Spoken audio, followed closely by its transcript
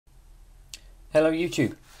Hello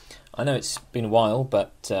YouTube. I know it's been a while,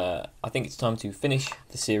 but I think it's time to finish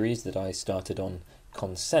the series that I started on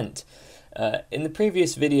consent. In the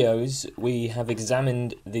previous videos we have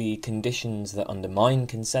examined the conditions that undermine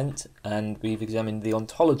consent, and we've examined the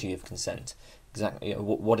ontology of consent. Exactly,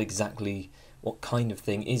 what kind of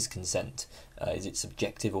thing is consent? Is it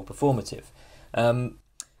subjective or performative?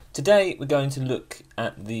 Today we're going to look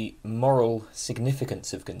at the moral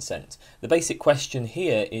significance of consent. The basic question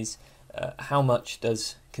here is how much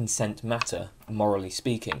does consent matter, morally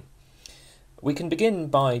speaking? We can begin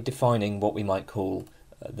by defining what we might call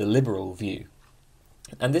the liberal view.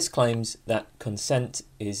 And this claims that consent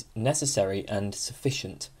is necessary and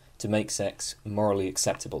sufficient to make sex morally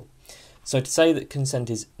acceptable. So to say that consent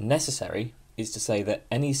is necessary is to say that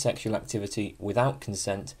any sexual activity without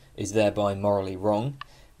consent is thereby morally wrong,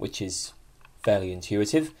 which is fairly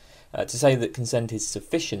intuitive. To say that consent is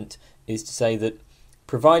sufficient is to say that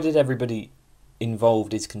provided everybody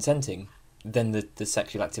involved is consenting, then the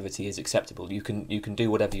sexual activity is acceptable. You can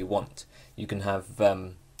do whatever you want. You can have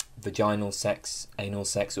vaginal sex, anal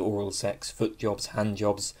sex, oral sex, foot jobs, hand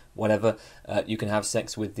jobs, whatever. You can have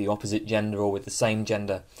sex with the opposite gender or with the same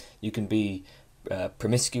gender. You can be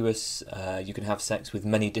promiscuous. You can have sex with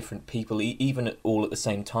many different people, even all at the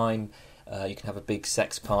same time. You can have a big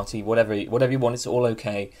sex party, whatever you want. It's all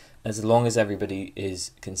okay as long as everybody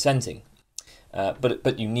is consenting.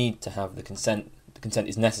 But you need to have the consent. The consent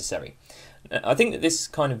is necessary. I think that this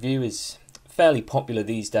kind of view is fairly popular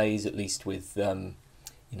these days, at least with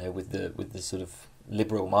with the sort of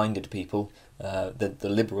liberal-minded people. The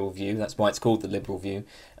liberal view. That's why it's called the liberal view.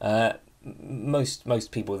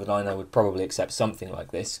 Most people that I know would probably accept something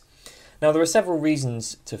like this. Now there are several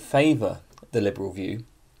reasons to favour the liberal view.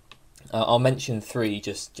 I'll mention three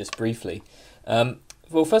just briefly.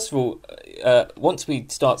 Well, first of all, once we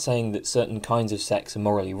start saying that certain kinds of sex are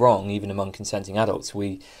morally wrong, even among consenting adults,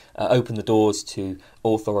 we open the doors to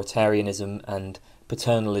authoritarianism and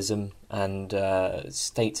paternalism and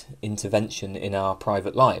state intervention in our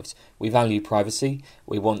private lives. We value privacy.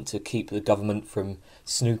 We want to keep the government from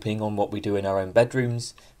snooping on what we do in our own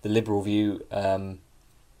bedrooms. The liberal view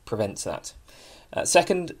prevents that.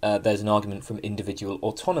 Second, there's an argument from individual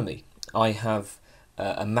autonomy. I have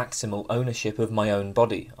a maximal ownership of my own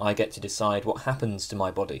body. I get to decide what happens to my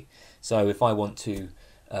body. So if I want to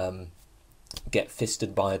get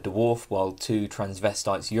fisted by a dwarf while two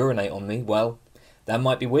transvestites urinate on me, well, that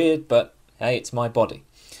might be weird, but hey, it's my body.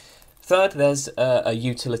 Third, there's a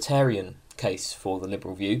utilitarian case for the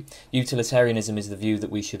liberal view. Utilitarianism is the view that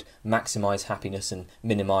we should maximise happiness and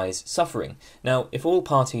minimise suffering. Now, if all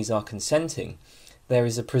parties are consenting, there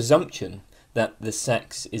is a presumption that the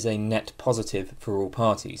sex is a net positive for all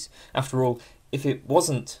parties. After all, if it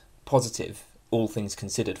wasn't positive, all things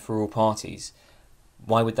considered, for all parties,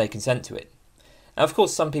 why would they consent to it? Now, of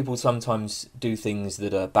course, some people sometimes do things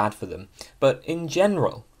that are bad for them, but in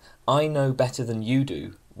general, I know better than you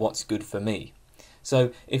do what's good for me.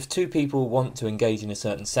 So if two people want to engage in a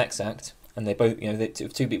certain sex act, and they both,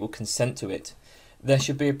 if two people consent to it, there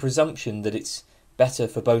should be a presumption that it's better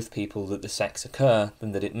for both people that the sex occur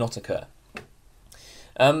than that it not occur.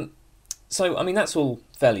 So, I mean, that's all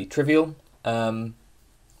fairly trivial, and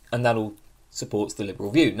that all supports the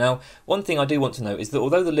liberal view. Now, one thing I do want to note is that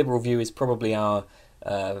although the liberal view is probably our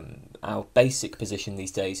basic position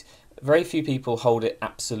these days, very few people hold it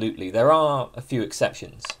absolutely. There are a few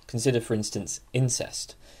exceptions. Consider, for instance,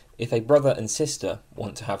 incest. If a brother and sister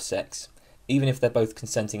want to have sex, even if they're both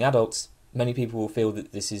consenting adults, many people will feel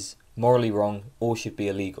that this is morally wrong or should be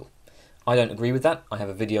illegal. I don't agree with that. I have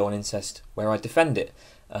a video on incest where I defend it.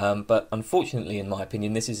 But unfortunately, in my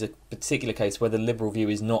opinion, this is a particular case where the liberal view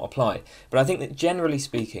is not applied. But I think that generally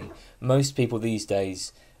speaking, most people these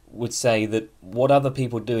days would say that what other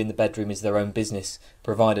people do in the bedroom is their own business,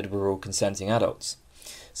 provided we're all consenting adults.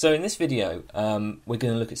 So in this video, we're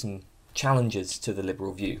going to look at some challenges to the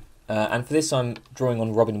liberal view. And for this, I'm drawing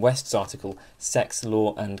on Robin West's article, Sex,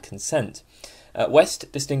 Law and Consent. West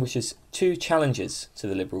distinguishes two challenges to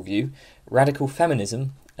the liberal view: radical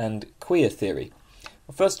feminism and queer theory.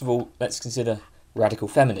 Well, first of all, let's consider radical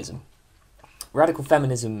feminism. Radical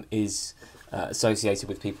feminism is associated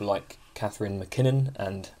with people like Catherine McKinnon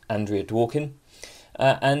and Andrea Dworkin,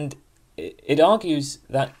 and it argues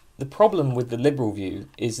that the problem with the liberal view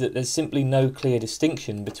is that there's simply no clear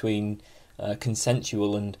distinction between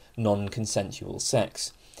consensual and non-consensual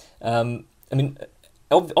sex.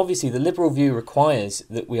 Obviously, the liberal view requires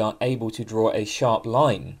that we are able to draw a sharp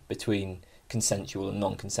line between consensual and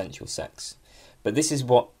non-consensual sex. But this is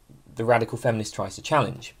what the radical feminist tries to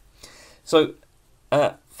challenge. So,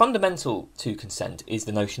 fundamental to consent is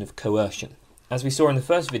the notion of coercion. as we saw in the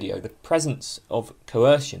first video, the presence of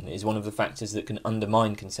coercion is one of the factors that can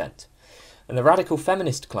undermine consent. And the radical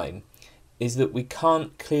feminist claim is that we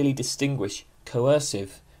can't clearly distinguish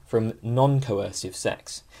coercive from non-coercive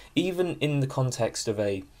sex, even in the context of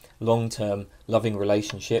a long-term loving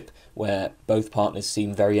relationship where both partners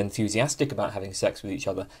seem very enthusiastic about having sex with each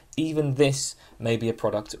other. Even this may be a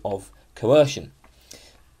product of coercion.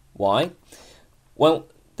 Why? Well,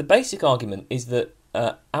 the basic argument is that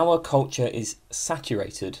our culture is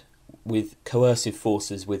saturated with coercive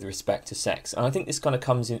forces with respect to sex, and I think this kind of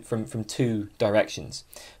comes in from two directions.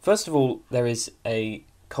 First of all, there is a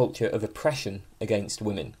culture of oppression against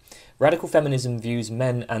women. Radical feminism views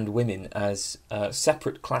men and women as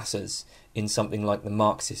separate classes in something like the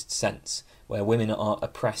Marxist sense, where women are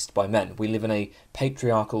oppressed by men. We live in a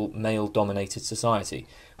patriarchal, male-dominated society.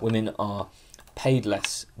 Women are paid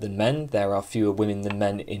less than men. There are fewer women than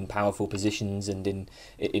men in powerful positions and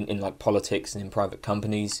in like politics and in private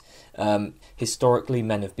companies. Historically,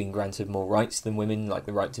 men have been granted more rights than women, like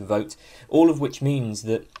the right to vote, all of which means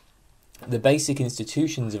that the basic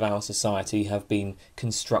institutions of our society have been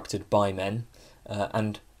constructed by men,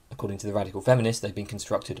 and according to the radical feminists, they've been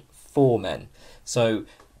constructed for men. So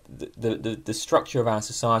the structure of our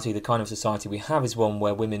society, the kind of society we have, is one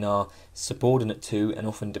where women are subordinate to and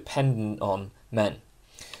often dependent on men.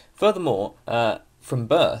 Furthermore, from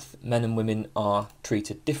birth, men and women are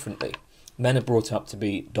treated differently. Men are brought up to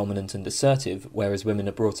be dominant and assertive, whereas women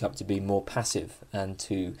are brought up to be more passive and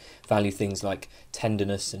to value things like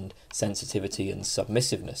tenderness and sensitivity and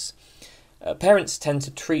submissiveness. Parents tend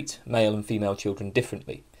to treat male and female children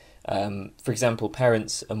differently. For example,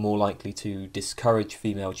 parents are more likely to discourage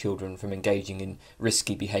female children from engaging in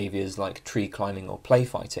risky behaviours like tree climbing or play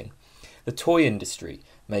fighting. The toy industry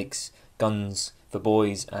makes guns for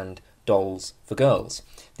boys and dolls for girls.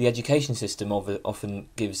 The education system often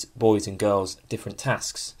gives boys and girls different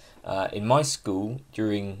tasks. In my school,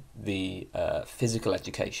 during the physical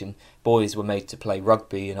education, boys were made to play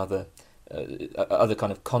rugby and other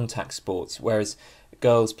kind of contact sports, whereas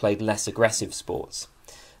girls played less aggressive sports.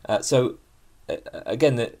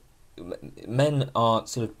 Again, men are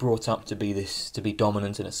sort of brought up to be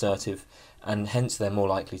dominant and assertive, and hence they're more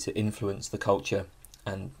likely to influence the culture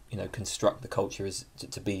and construct the culture as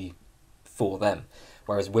to be for them,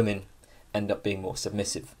 whereas women end up being more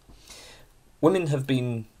submissive. Women have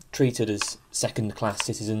been treated as second-class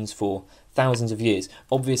citizens for thousands of years.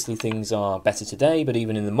 Obviously things are better today, but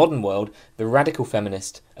even in the modern world, the radical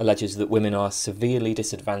feminist alleges that women are severely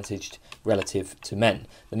disadvantaged relative to men.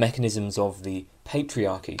 The mechanisms of the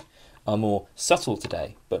patriarchy are more subtle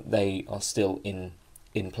today, but they are still in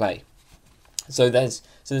play. So there's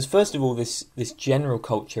first of all this general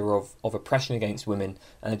culture of oppression against women,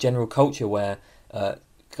 and a general culture where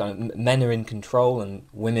kind of men are in control and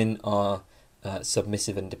women are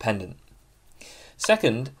submissive and dependent.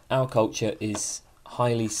 Second, our culture is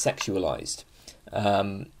highly sexualized.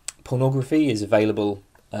 Pornography is available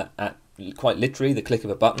at quite literally the click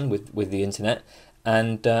of a button with the internet,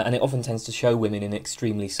 and it often tends to show women in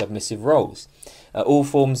extremely submissive roles. All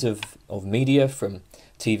forms of media, from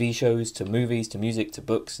TV shows to movies to music to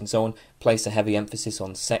books and so on, place a heavy emphasis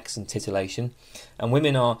on sex and titillation, and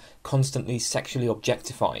women are constantly sexually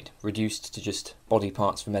objectified, reduced to just body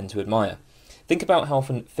parts for men to admire. Think about how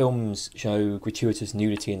often films show gratuitous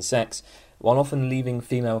nudity and sex, while often leaving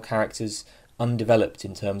female characters undeveloped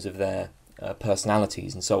in terms of their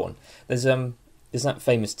personalities and so on. There's that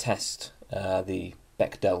famous test, the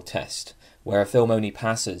Bechdel test, where a film only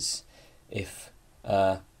passes if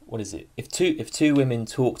if two women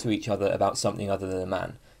talk to each other about something other than a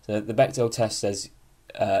man. So the Bechdel test says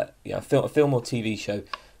a film or TV show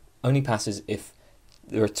only passes if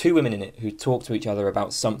there are two women in it who talk to each other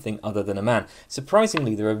about something other than a man.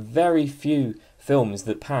 Surprisingly, there are very few films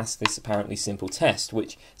that pass this apparently simple test,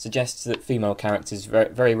 which suggests that female characters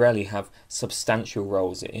very rarely have substantial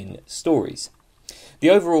roles in stories. The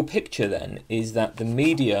overall picture then is that the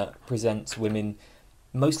media presents women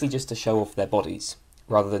mostly just to show off their bodies,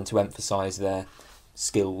 rather than to emphasise their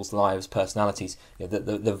skills, lives, personalities.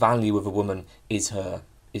 The value of a woman is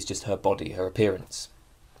just her body, her appearance.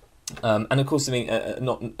 And of course, I mean,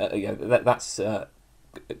 that's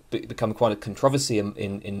become quite a controversy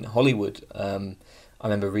in Hollywood. I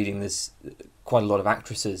remember reading this, quite a lot of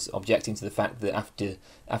actresses objecting to the fact that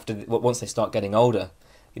once they start getting older,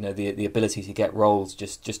 the ability to get roles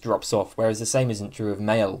just drops off. Whereas the same isn't true of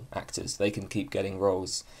male actors; they can keep getting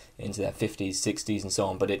roles into their 50s, 60s, and so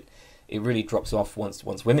on. But it really drops off once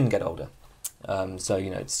women get older.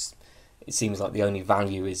 It seems like the only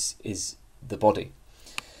value is the body.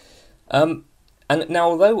 And now,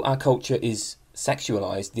 although our culture is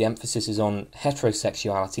sexualized, the emphasis is on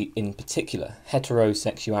heterosexuality in particular.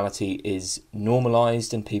 Heterosexuality is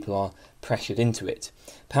normalized and people are pressured into it.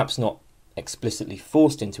 Perhaps not explicitly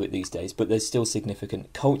forced into it these days, but there's still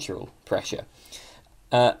significant cultural pressure.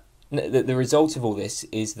 The result of all this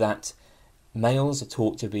is that males are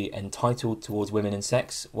taught to be entitled towards women and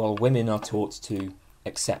sex, while women are taught to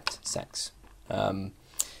accept sex. We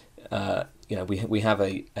have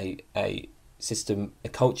a system, a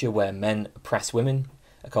culture where men oppress women,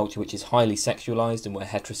 a culture which is highly sexualized and where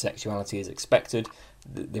heterosexuality is expected.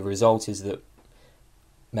 The result is that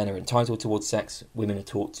men are entitled towards sex, women are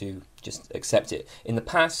taught to just accept it. In the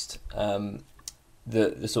past,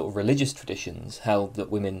 the sort of religious traditions held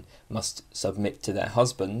that women must submit to their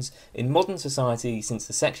husbands. In modern society, since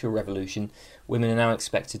the sexual revolution, women are now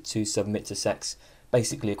expected to submit to sex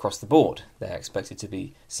basically across the board. They're expected to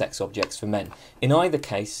be sex objects for men. In either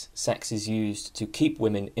case, sex is used to keep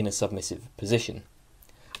women in a submissive position.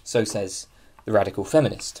 So says the radical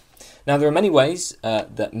feminist. Now, there are many ways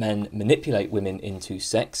that men manipulate women into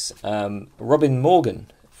sex. Robin Morgan,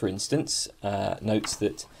 for instance, notes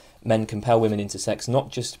that men compel women into sex not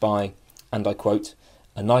just by, and I quote,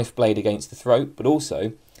 a knife blade against the throat, but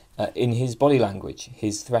also in his body language,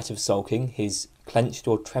 his threat of sulking, his clenched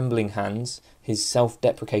or trembling hands, his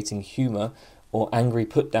self-deprecating humour, or angry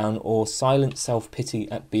put-down, or silent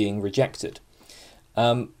self-pity at being rejected.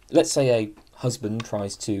 Let's say a husband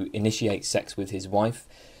tries to initiate sex with his wife.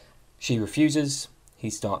 She refuses,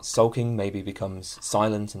 he starts sulking, maybe becomes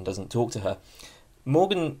silent and doesn't talk to her.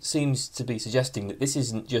 Morgan seems to be suggesting that this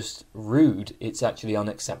isn't just rude, it's actually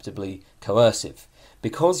unacceptably coercive.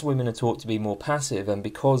 Because women are taught to be more passive and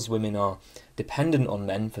because women are dependent on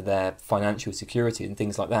men for their financial security and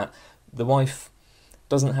things like that, the wife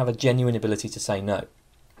doesn't have a genuine ability to say no.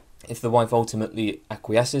 If the wife ultimately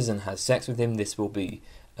acquiesces and has sex with him, this will be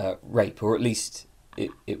rape, or at least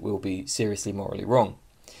it will be seriously morally wrong.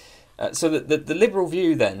 So the liberal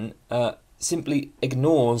view then simply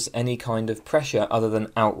ignores any kind of pressure other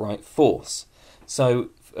than outright force. So,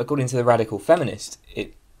 according to the radical feminist,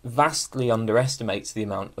 it vastly underestimates the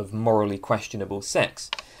amount of morally questionable sex.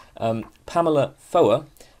 Pamela Foer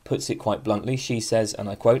puts it quite bluntly. She says, and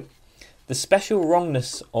I quote, "The special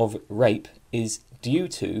wrongness of rape is due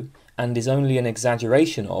to, and is only an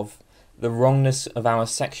exaggeration of, the wrongness of our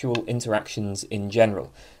sexual interactions in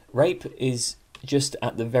general. Rape is just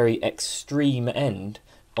at the very extreme end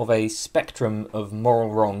of a spectrum of moral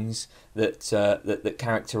wrongs that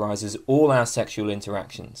characterises all our sexual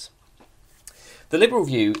interactions." The liberal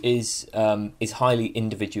view is highly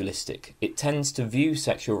individualistic. It tends to view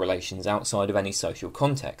sexual relations outside of any social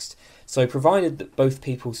context. So provided that both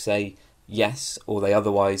people say yes or they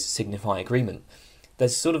otherwise signify agreement,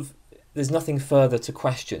 there's nothing further to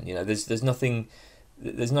question.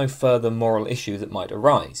 There's no further moral issue that might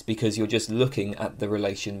arise because you're just looking at the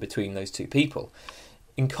relation between those two people.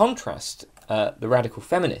 In contrast, the radical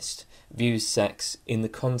feminist views sex in the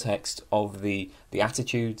context of the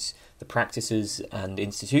attitudes, the practices and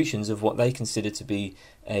institutions of what they consider to be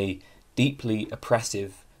a deeply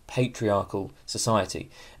oppressive, patriarchal society.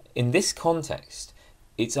 In this context,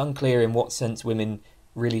 it's unclear in what sense women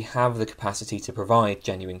really have the capacity to provide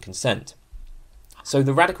genuine consent. So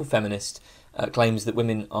the radical feminist claims that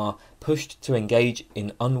women are pushed to engage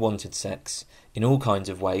in unwanted sex in all kinds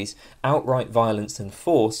of ways. Outright violence and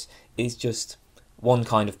force is just one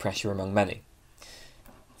kind of pressure among many.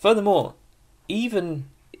 Furthermore, even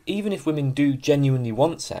if women do genuinely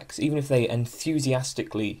want sex, even if they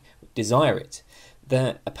enthusiastically desire it,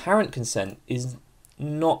 their apparent consent is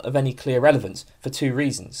not of any clear relevance for two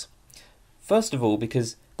reasons. First of all,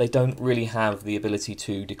 because they don't really have the ability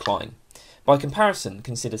to decline. By comparison,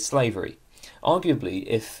 consider slavery. Arguably,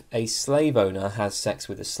 if a slave owner has sex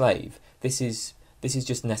with a slave, this is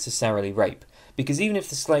just necessarily rape. Because even if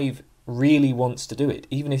the slave really wants to do it,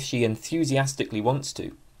 even if she enthusiastically wants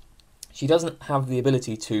to, she doesn't have the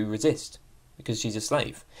ability to resist because she's a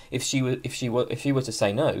slave. If she were to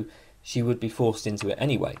say no, she would be forced into it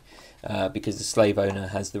anyway, because the slave owner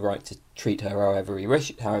has the right to treat her however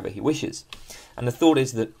he wishes. And the thought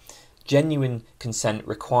is that genuine consent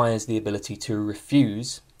requires the ability to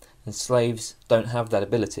refuse, and slaves don't have that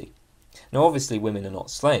ability. Now, obviously, women are not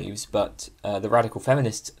slaves, but the radical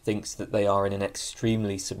feminist thinks that they are in an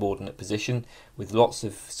extremely subordinate position with lots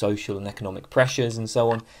of social and economic pressures and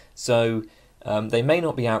so on. So they may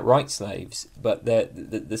not be outright slaves, but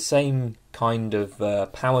the same kind of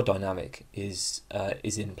power dynamic is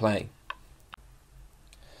in play.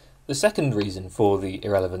 The second reason for the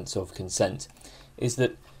irrelevance of consent is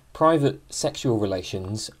that private sexual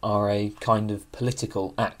relations are a kind of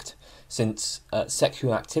political act, since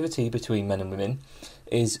sexual activity between men and women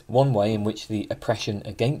is one way in which the oppression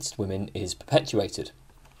against women is perpetuated.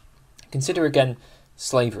 Consider again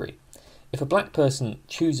slavery. If a black person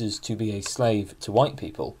chooses to be a slave to white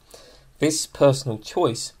people, this personal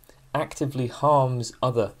choice actively harms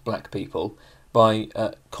other black people by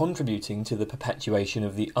contributing to the perpetuation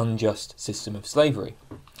of the unjust system of slavery.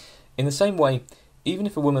 In the same way, even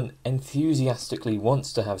if a woman enthusiastically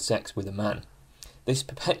wants to have sex with a man, this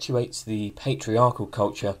perpetuates the patriarchal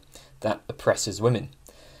culture that oppresses women.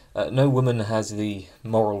 No woman has the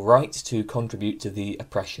moral right to contribute to the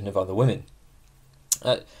oppression of other women.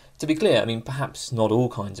 To be clear, I mean, perhaps not all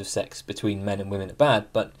kinds of sex between men and women are bad,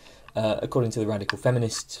 but according to the radical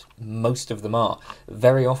feminists, most of them are.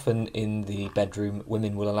 Very often in the bedroom,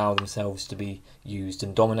 women will allow themselves to be used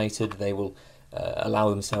and dominated. They will allow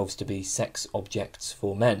themselves to be sex objects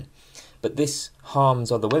for men. But this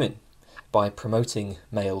harms other women by promoting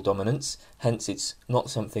male dominance. Hence, it's not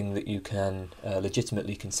something that you can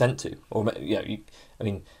legitimately consent to. Or,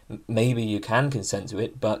 maybe you can consent to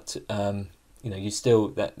it, but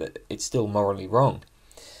it's still morally wrong.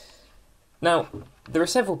 Now, there are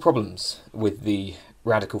several problems with the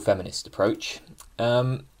radical feminist approach.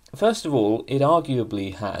 First of all, it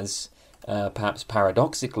arguably has, perhaps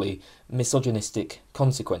paradoxically, misogynistic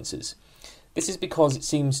consequences. This is because it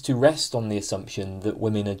seems to rest on the assumption that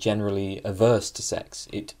women are generally averse to sex.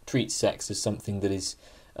 It treats sex as something that is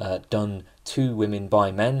done to women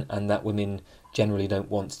by men and that women generally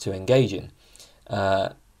don't want to engage in.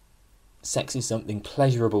 Sex is something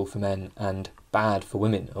pleasurable for men and bad for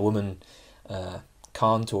women. A woman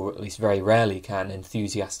can't, or at least very rarely can,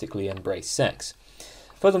 enthusiastically embrace sex.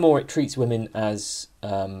 Furthermore, it treats women as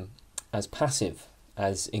passive,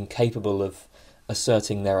 as incapable of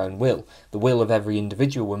asserting their own will. The will of every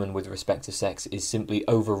individual woman with respect to sex is simply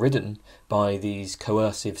overridden by these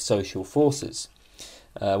coercive social forces.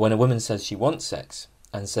 When a woman says she wants sex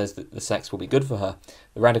and says that the sex will be good for her,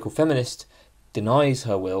 the radical feminist denies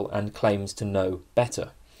her will and claims to know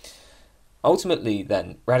better. Ultimately,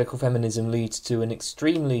 then, radical feminism leads to an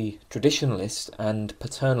extremely traditionalist and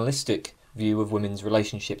paternalistic view of women's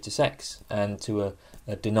relationship to sex and to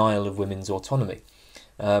a denial of women's autonomy.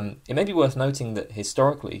 It may be worth noting that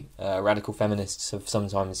historically, radical feminists have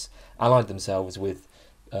sometimes allied themselves with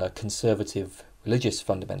conservative religious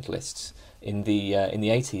fundamentalists. In the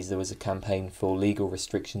 80s, there was a campaign for legal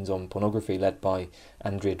restrictions on pornography led by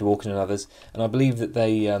Andrea Dworkin and others, and I believe that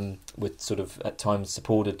they were sort of at times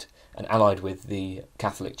supported and allied with the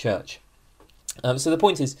Catholic Church. So the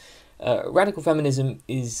point is, radical feminism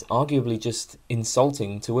is arguably just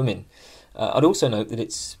insulting to women. I'd also note that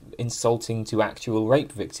it's insulting to actual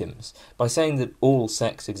rape victims. By saying that all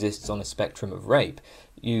sex exists on a spectrum of rape,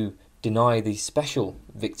 you deny the special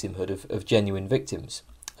victimhood of genuine victims.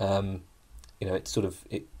 It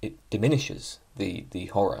diminishes the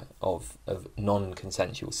horror of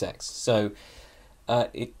non-consensual sex. So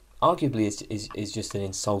it arguably is just an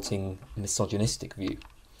insulting, misogynistic view.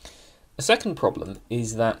 A second problem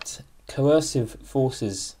is that coercive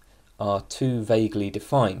forces are too vaguely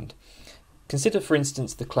defined. Consider, for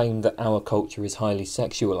instance, the claim that our culture is highly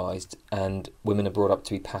sexualised and women are brought up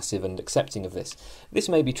to be passive and accepting of this. This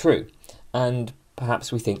may be true, and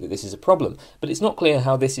perhaps we think that this is a problem, but it's not clear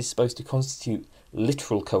how this is supposed to constitute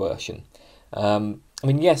literal coercion.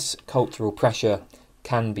 Yes, cultural pressure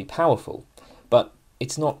can be powerful, but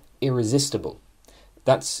it's not irresistible.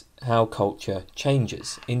 That's how culture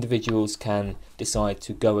changes. Individuals can decide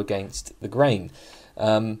to go against the grain.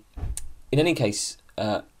 In any case,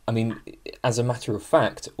 as a matter of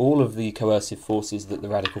fact, all of the coercive forces that the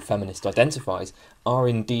radical feminist identifies are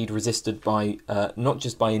indeed resisted by not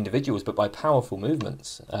just by individuals but by powerful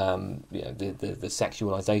movements. The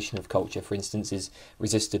sexualization of culture, for instance, is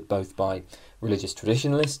resisted both by religious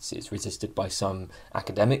traditionalists. It's resisted by some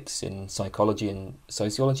academics in psychology and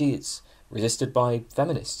sociology. It's resisted by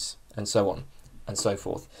feminists, and so on and so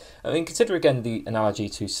forth. Consider again the analogy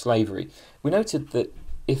to slavery. We noted that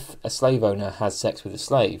if a slave owner has sex with a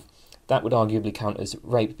slave, that would arguably count as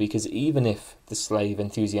rape, because even if the slave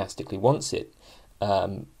enthusiastically wants it,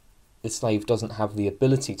 the slave doesn't have the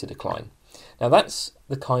ability to decline. Now that's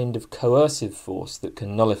the kind of coercive force that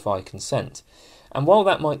can nullify consent. And while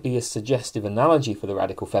that might be a suggestive analogy for the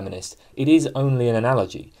radical feminist, it is only an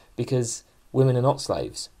analogy, because women are not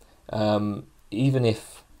slaves. Even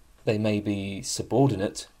if they may be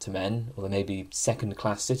subordinate to men, or they may be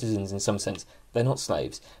second-class citizens in some sense, they're not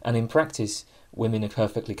slaves. And in practice, women are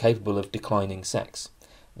perfectly capable of declining sex.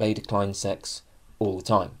 They decline sex all the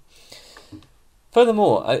time.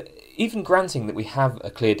 Furthermore, even granting that we have a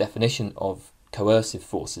clear definition of coercive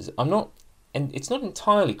forces, and it's not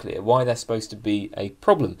entirely clear why they're supposed to be a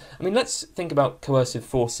problem. I mean, let's think about coercive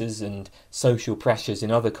forces and social pressures in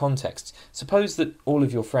other contexts. Suppose that all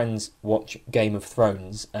of your friends watch Game of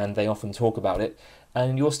Thrones and they often talk about it,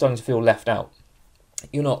 and you're starting to feel left out.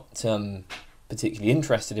 You're not particularly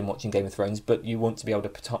interested in watching Game of Thrones, but you want to be able to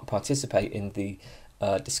participate in the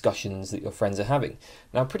discussions that your friends are having.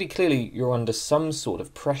 Now, pretty clearly, you're under some sort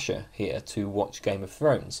of pressure here to watch Game of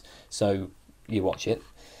Thrones, so you watch it.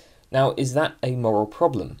 Now, is that a moral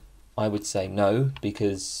problem? I would say no,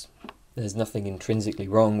 because there's nothing intrinsically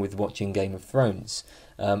wrong with watching Game of Thrones.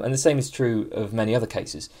 And the same is true of many other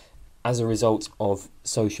cases. As a result of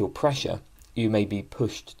social pressure, you may be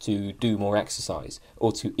pushed to do more exercise,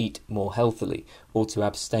 or to eat more healthily, or to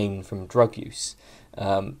abstain from drug use.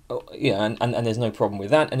 And there's no problem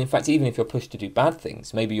with that. And in fact, even if you're pushed to do bad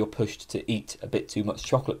things, maybe you're pushed to eat a bit too much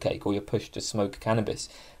chocolate cake, or you're pushed to smoke cannabis,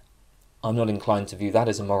 I'm not inclined to view that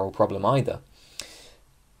as a moral problem either.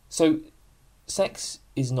 So, sex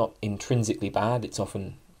is not intrinsically bad. It's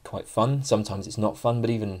often quite fun. Sometimes it's not fun,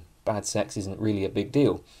 but even bad sex isn't really a big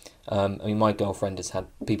deal. I mean, my girlfriend has had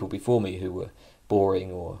people before me who were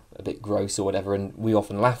boring or a bit gross or whatever, and we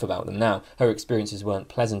often laugh about them now. Her experiences weren't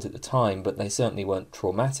pleasant at the time, but they certainly weren't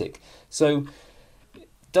traumatic. So,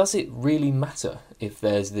 does it really matter if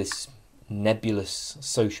there's this nebulous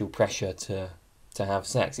social pressure to have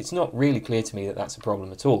sex? It's not really clear to me that that's a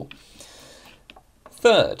problem at all.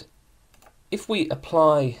 Third, if we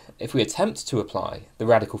attempt to apply the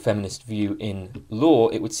radical feminist view in law,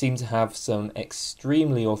 it would seem to have some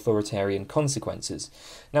extremely authoritarian consequences.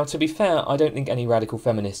 Now, to be fair, I don't think any radical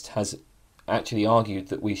feminist has actually argued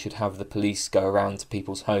that we should have the police go around to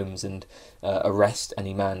people's homes and arrest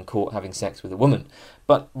any man caught having sex with a woman.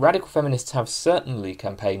 But radical feminists have certainly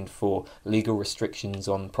campaigned for legal restrictions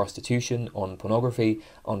on prostitution, on pornography,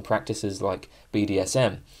 on practices like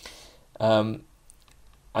BDSM.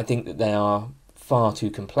 I think that they are far too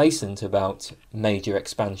complacent about major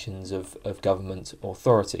expansions of government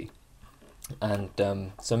authority. And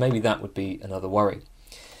so maybe that would be another worry.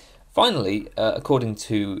 Finally, according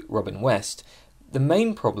to Robin West, the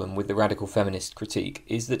main problem with the radical feminist critique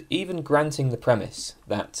is that even granting the premise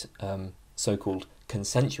that so-called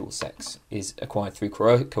consensual sex is acquired through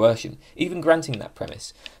coercion, even granting that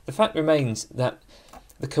premise, the fact remains that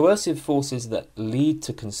the coercive forces that lead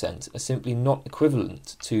to consent are simply not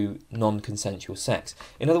equivalent to non-consensual sex.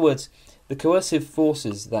 In other words, the coercive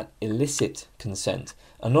forces that elicit consent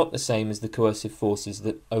are not the same as the coercive forces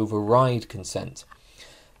that override consent.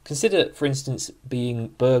 Consider, for instance, being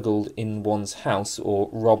burgled in one's house or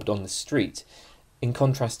robbed on the street, in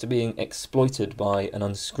contrast to being exploited by an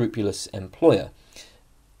unscrupulous employer.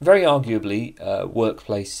 Very arguably,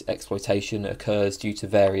 workplace exploitation occurs due to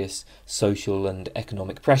various social and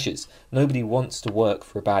economic pressures. Nobody wants to work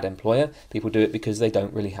for a bad employer. People do it because they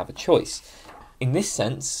don't really have a choice. In this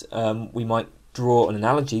sense, we might draw an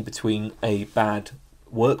analogy between a bad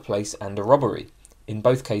workplace and a robbery. In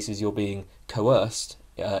both cases, you're being coerced,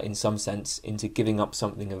 in some sense, into giving up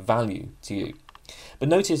something of value to you. But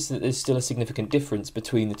notice that there's still a significant difference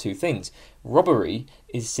between the two things. Robbery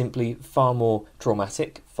is simply far more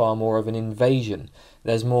traumatic, far more of an invasion.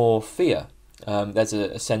 There's more fear. There's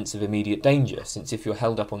a sense of immediate danger, since if you're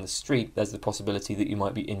held up on the street, there's the possibility that you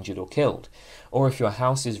might be injured or killed. Or if your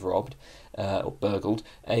house is robbed or burgled,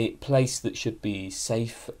 a place that should be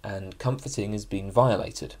safe and comforting has been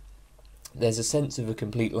violated. There's a sense of a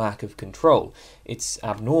complete lack of control. It's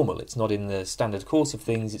abnormal, it's not in the standard course of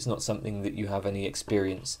things, it's not something that you have any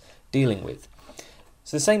experience dealing with.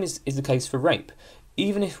 So the same is the case for rape.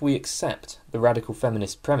 Even if we accept the radical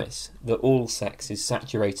feminist premise that all sex is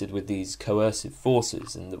saturated with these coercive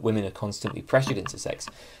forces and that women are constantly pressured into sex,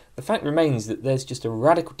 the fact remains that there's just a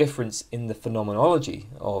radical difference in the phenomenology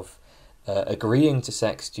of agreeing to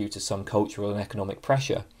sex due to some cultural and economic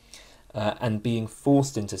pressure and being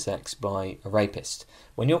forced into sex by a rapist.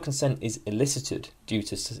 When your consent is elicited due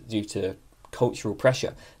to cultural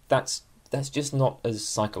pressure, that's just not as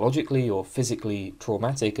psychologically or physically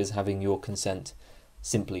traumatic as having your consent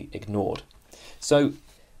simply ignored. So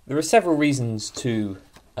there are several reasons to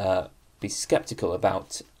be sceptical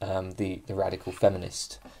about the radical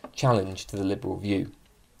feminist challenge to the liberal view.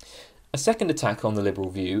 A second attack on the liberal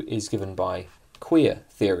view is given by queer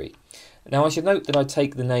theory. Now, I should note that I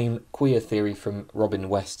take the name queer theory from Robin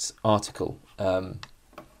West's article. I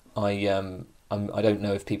don't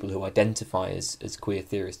know if people who identify as queer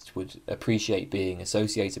theorists would appreciate being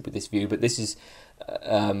associated with this view, but this is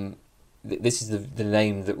the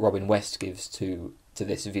name that Robin West gives to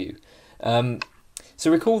this view. So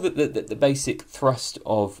recall that the basic thrust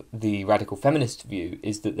of the radical feminist view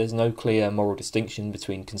is that there's no clear moral distinction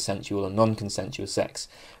between consensual and non-consensual sex.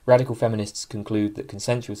 Radical feminists conclude that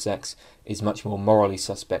consensual sex is much more morally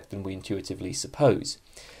suspect than we intuitively suppose.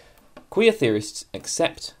 Queer theorists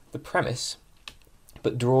accept the premise,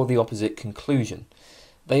 but draw the opposite conclusion.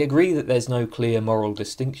 They agree that there's no clear moral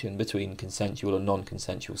distinction between consensual and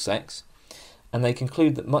non-consensual sex, and they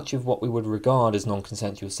conclude that much of what we would regard as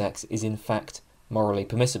non-consensual sex is in fact morally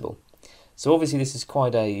permissible. So obviously this is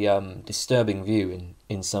quite a disturbing view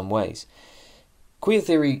in some ways. Queer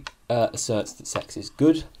theory asserts that sex is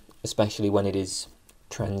good, especially when it is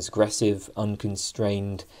transgressive,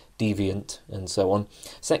 unconstrained, deviant, and so on.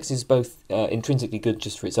 Sex is both intrinsically good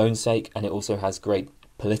just for its own sake, and it also has great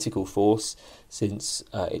political force, since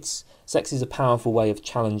sex is a powerful way of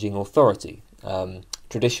challenging authority.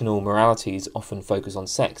 Traditional moralities often focus on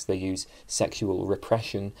sex. They use sexual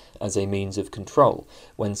repression as a means of control.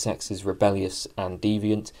 When sex is rebellious and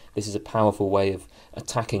deviant, this is a powerful way of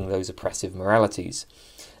attacking those oppressive moralities.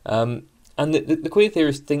 And the queer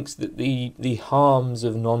theorist thinks that the harms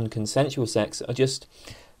of non-consensual sex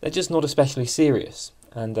they're just not especially serious,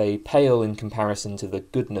 and they pale in comparison to the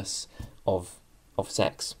goodness of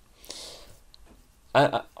sex.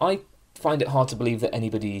 I find it hard to believe that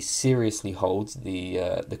anybody seriously holds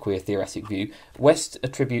the queer theoretic view. West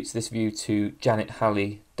attributes this view to Janet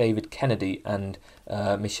Halley, David Kennedy, and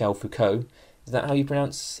Michel Foucault. Is that how you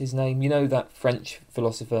pronounce his name? You know, that French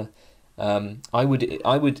philosopher. I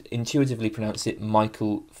would intuitively pronounce it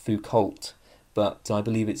Michael Foucault, but I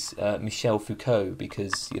believe it's Michel Foucault,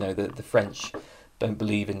 because the French don't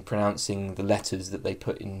believe in pronouncing the letters that they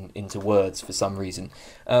put into words for some reason.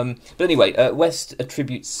 But anyway, West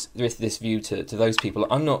attributes this view to those people.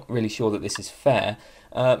 I'm not really sure that this is fair.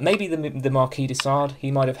 Maybe the Marquis de Sade,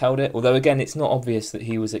 he might have held it, although again it's not obvious that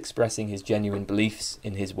he was expressing his genuine beliefs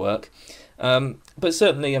in his work. But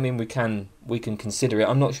certainly, I mean, we can consider it.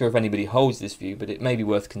 I'm not sure if anybody holds this view, but it may be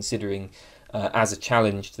worth considering as a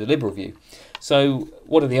challenge to the liberal view. So,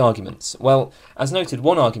 what are the arguments? Well, as noted,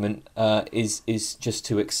 one argument is just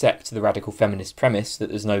to accept the radical feminist premise that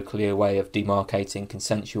there's no clear way of demarcating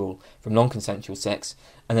consensual from non-consensual sex,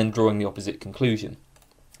 and then drawing the opposite conclusion.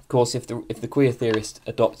 Of course, if the queer theorist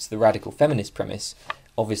adopts the radical feminist premise,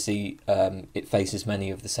 obviously it faces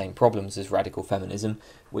many of the same problems as radical feminism,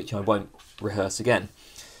 which I won't rehearse again.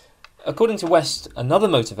 According to West, another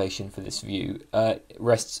motivation for this view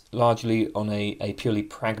rests largely on a purely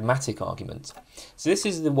pragmatic argument. So this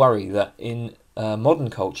is the worry that in modern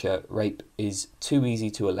culture, rape is too easy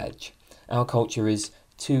to allege. Our culture is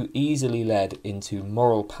too easily led into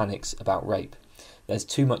moral panics about rape. There's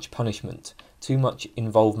too much punishment, too much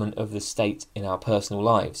involvement of the state in our personal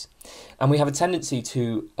lives. And we have a tendency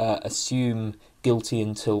to assume guilty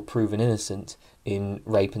until proven innocent in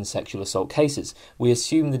rape and sexual assault cases. We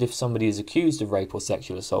assume that if somebody is accused of rape or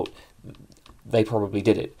sexual assault, they probably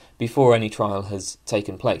did it before any trial has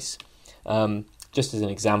taken place. Just as an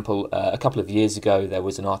example, a couple of years ago there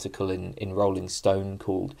was an article in Rolling Stone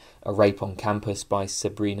called "A Rape on Campus" by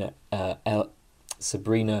Sabrina Erdely,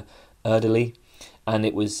 and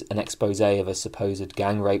it was an expose of a supposed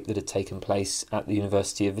gang rape that had taken place at the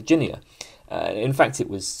University of Virginia. In fact, it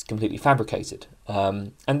was completely fabricated.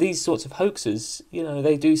 And these sorts of hoaxes,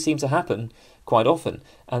 they do seem to happen quite often,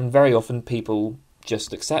 and very often people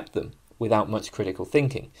just accept them without much critical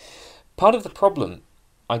thinking. Part of the problem,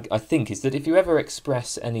 I think, is that if you ever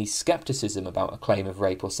express any skepticism about a claim of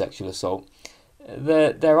rape or sexual assault,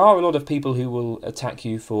 there are a lot of people who will attack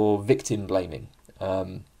you for victim blaming,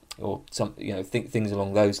 or things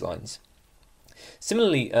along those lines.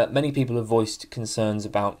 Similarly, many people have voiced concerns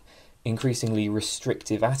about increasingly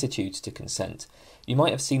restrictive attitudes to consent. You might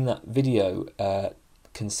have seen that video,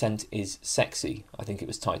 "Consent is Sexy," I think it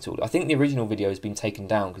was titled. I think the original video has been taken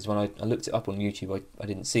down, because when I looked it up on YouTube I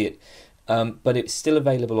didn't see it. But it's still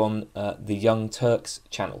available on the Young Turks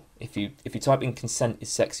channel. If you type in "Consent is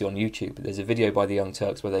Sexy" on YouTube, there's a video by the Young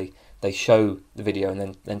Turks where they show the video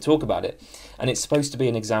and then talk about it. And it's supposed to be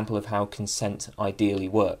an example of how consent ideally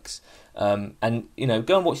works. And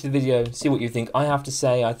go and watch the video, see what you think. I have to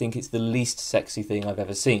say, I think it's the least sexy thing I've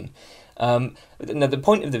ever seen. Now, the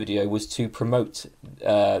point of the video was to promote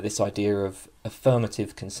this idea of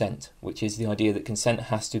affirmative consent, which is the idea that consent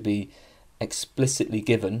has to be explicitly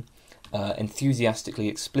given, enthusiastically,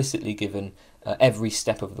 explicitly given every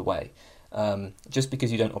step of the way. Just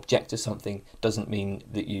because you don't object to something doesn't mean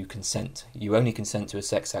that you consent. You only consent to a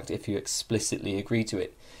sex act if you explicitly agree to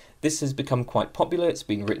it. This has become quite popular, it's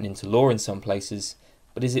been written into law in some places,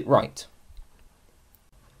 but is it right?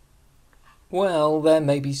 Well, there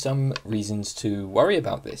may be some reasons to worry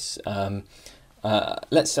about this.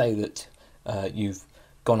 Let's say that you've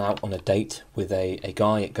gone out on a date with a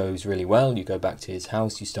guy, it goes really well, you go back to his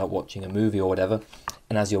house, you start watching a movie or whatever,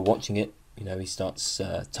 and as you're watching it, you know, he starts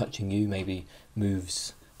touching you, maybe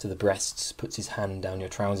moves to the breasts, puts his hand down your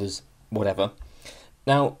trousers, whatever.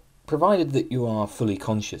 Now, provided that you are fully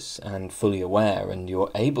conscious and fully aware and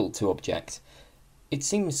you're able to object, it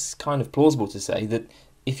seems kind of plausible to say that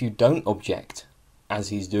if you don't object as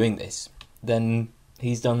he's doing this, then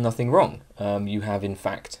he's done nothing wrong. You have in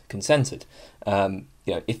fact consented.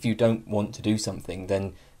 You know, if you don't want to do something,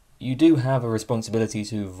 then you do have a responsibility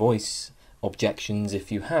to voice objections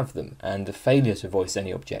if you have them, and the failure to voice any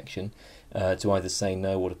objection, to either say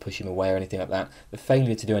no or to push him away or anything like that, the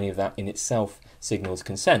failure to do any of that in itself signals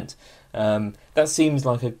consent. That seems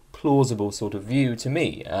like a plausible sort of view to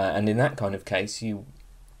me, and in that kind of case you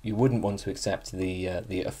wouldn't want to accept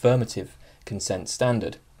the affirmative consent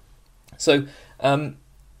standard. So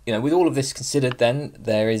you know, with all of this considered, then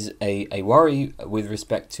there is a worry with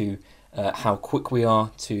respect to how quick we are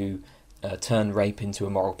to turn rape into a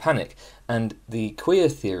moral panic, and the queer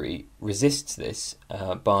theory resists this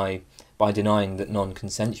by denying that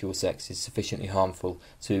non-consensual sex is sufficiently harmful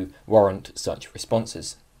to warrant such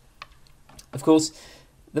responses. Of course,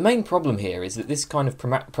 the main problem here is that this kind of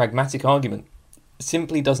pragmatic argument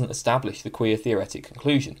simply doesn't establish the queer theoretic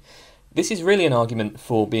conclusion. This is really an argument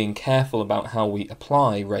for being careful about how we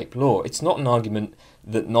apply rape law. It's not an argument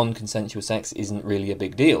that non-consensual sex isn't really a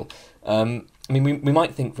big deal. I mean, we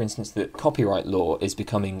might think, for instance, that copyright law is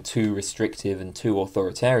becoming too restrictive and too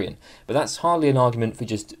authoritarian, but that's hardly an argument for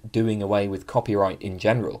just doing away with copyright in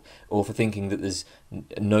general, or for thinking that there's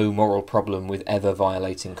no moral problem with ever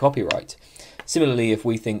violating copyright. Similarly, if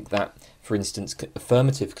we think that, for instance,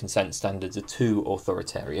 affirmative consent standards are too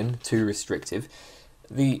authoritarian, too restrictive,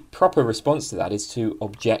 the proper response to that is to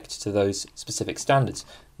object to those specific standards,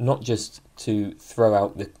 not just to throw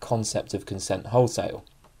out the concept of consent wholesale.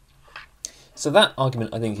 So that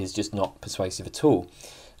argument, I think, is just not persuasive at all.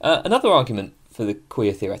 Another argument for the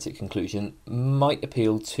queer theoretic conclusion might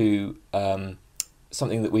appeal to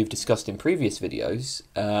something that we've discussed in previous videos.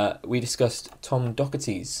 We discussed Tom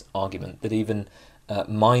Doherty's argument that even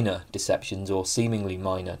minor deceptions or seemingly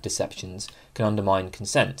minor deceptions can undermine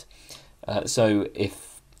consent. So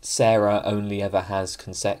if Sarah only ever has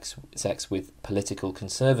sex with political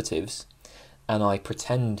conservatives, and I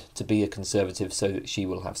pretend to be a conservative so that she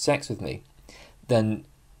will have sex with me, then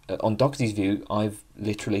on Doherty's view, I've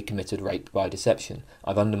literally committed rape by deception.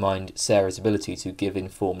 I've undermined Sarah's ability to give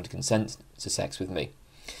informed consent to sex with me.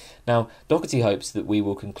 Now, Doherty hopes that we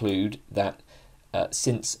will conclude that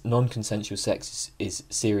since non-consensual sex is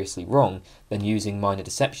seriously wrong, then using minor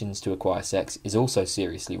deceptions to acquire sex is also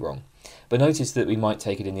seriously wrong. But notice that we might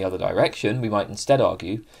take it in the other direction. We might instead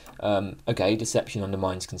argue, okay, deception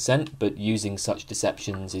undermines consent, but using such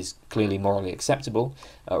deceptions is clearly morally acceptable,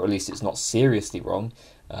 or at least it's not seriously wrong.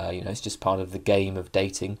 You know, it's just part of the game of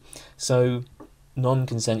dating. So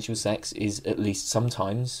non-consensual sex is at least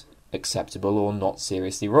sometimes acceptable or not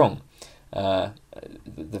seriously wrong.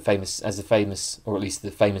 The famous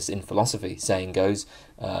in philosophy saying goes,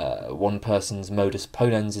 one person's modus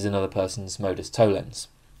ponens is another person's modus tollens.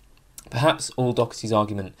 Perhaps all Doherty's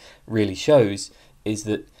argument really shows is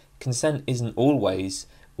that consent isn't always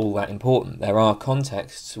all that important. There are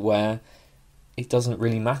contexts where it doesn't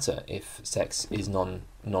really matter if sex is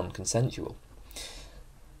non-consensual.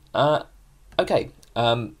 Okay,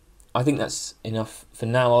 I think that's enough for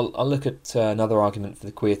now. I'll look at another argument for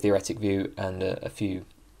the queer theoretic view and a few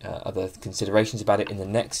other considerations about it in the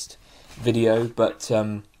next video, but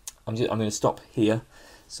I'm going to stop here.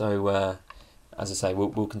 So, as I say,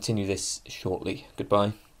 we'll continue this shortly.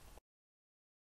 Goodbye.